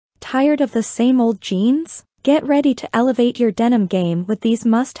Tired of the same old jeans? Get ready to elevate your denim game with these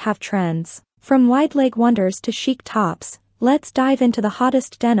must-have trends. From wide-leg wonders to chic tops, let's dive into the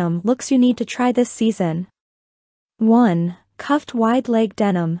hottest denim looks you need to try this season. 1. Cuffed wide-leg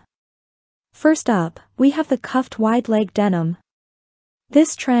denim. First up, we have the cuffed wide-leg denim.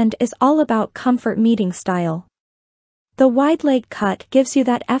 This trend is all about comfort meeting style. The wide-leg cut gives you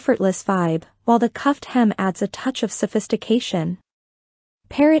that effortless vibe, while the cuffed hem adds a touch of sophistication.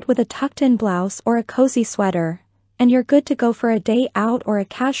 Pair it with a tucked-in blouse or a cozy sweater, and you're good to go for a day out or a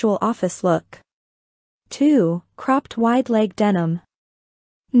casual office look. 2. Cropped wide-leg denim.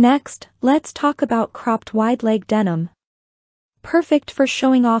 Next, let's talk about cropped wide-leg denim. Perfect for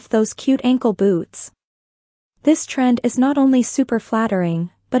showing off those cute ankle boots. This trend is not only super flattering,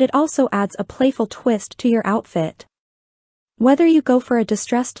 but it also adds a playful twist to your outfit. Whether you go for a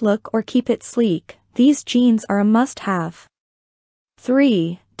distressed look or keep it sleek, these jeans are a must-have.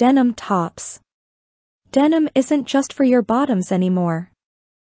 3. Denim tops. Denim isn't just for your bottoms anymore.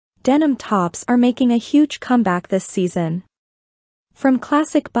 Denim tops are making a huge comeback this season. From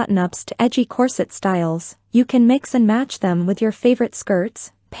classic button-ups to edgy corset styles, you can mix and match them with your favorite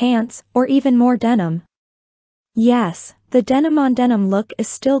skirts, pants, or even more denim. Yes, the denim-on-denim look is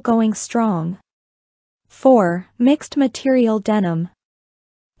still going strong. 4. Mixed material denim.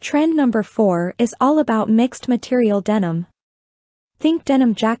 Trend number 4 is all about mixed material denim. Think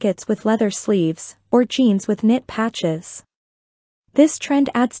denim jackets with leather sleeves, or jeans with knit patches. This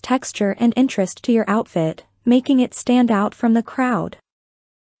trend adds texture and interest to your outfit, making it stand out from the crowd.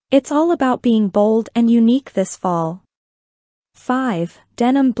 It's all about being bold and unique this fall. 5.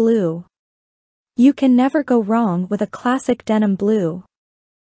 Denim blue. You can never go wrong with a classic denim blue.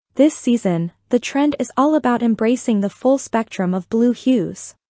 This season, the trend is all about embracing the full spectrum of blue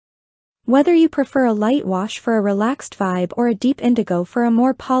hues. Whether you prefer a light wash for a relaxed vibe or a deep indigo for a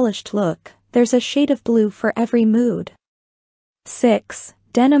more polished look, there's a shade of blue for every mood. 6.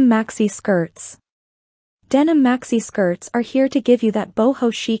 Denim maxi skirts. Denim maxi skirts are here to give you that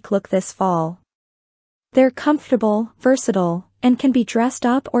boho chic look this fall. They're comfortable, versatile, and can be dressed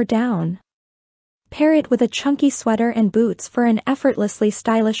up or down. Pair it with a chunky sweater and boots for an effortlessly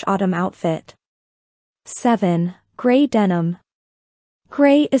stylish autumn outfit. 7. Gray denim.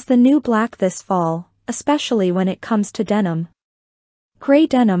 Gray is the new black this fall, especially when it comes to denim. Gray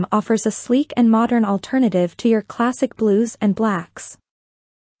denim offers a sleek and modern alternative to your classic blues and blacks.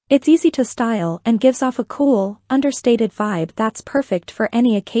 It's easy to style and gives off a cool, understated vibe that's perfect for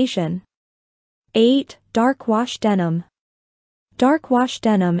any occasion. 8. Dark wash denim. Dark wash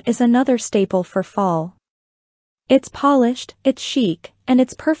denim is another staple for fall. It's polished, it's chic, and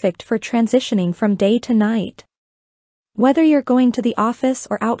it's perfect for transitioning from day to night. Whether you're going to the office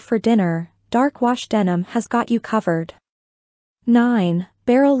or out for dinner, dark wash denim has got you covered. 9.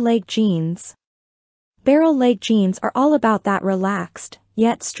 Barrel leg jeans. Barrel leg jeans are all about that relaxed,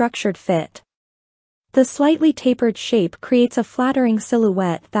 yet structured fit. The slightly tapered shape creates a flattering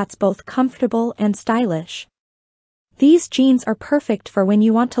silhouette that's both comfortable and stylish. These jeans are perfect for when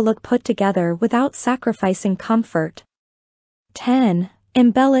you want to look put together without sacrificing comfort. 10.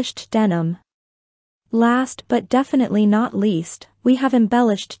 Embellished denim. Last but definitely not least, we have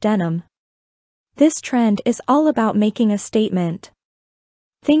embellished denim. This trend is all about making a statement.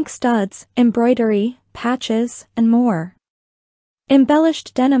 Think studs, embroidery, patches, and more.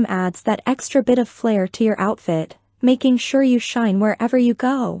 Embellished denim adds that extra bit of flair to your outfit, making sure you shine wherever you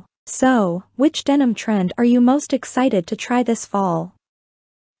go. So, which denim trend are you most excited to try this fall?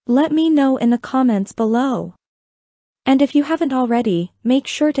 Let me know in the comments below. And if you haven't already, make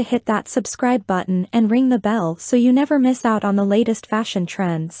sure to hit that subscribe button and ring the bell so you never miss out on the latest fashion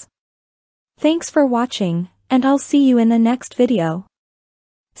trends. Thanks for watching, and I'll see you in the next video.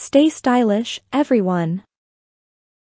 Stay stylish, everyone.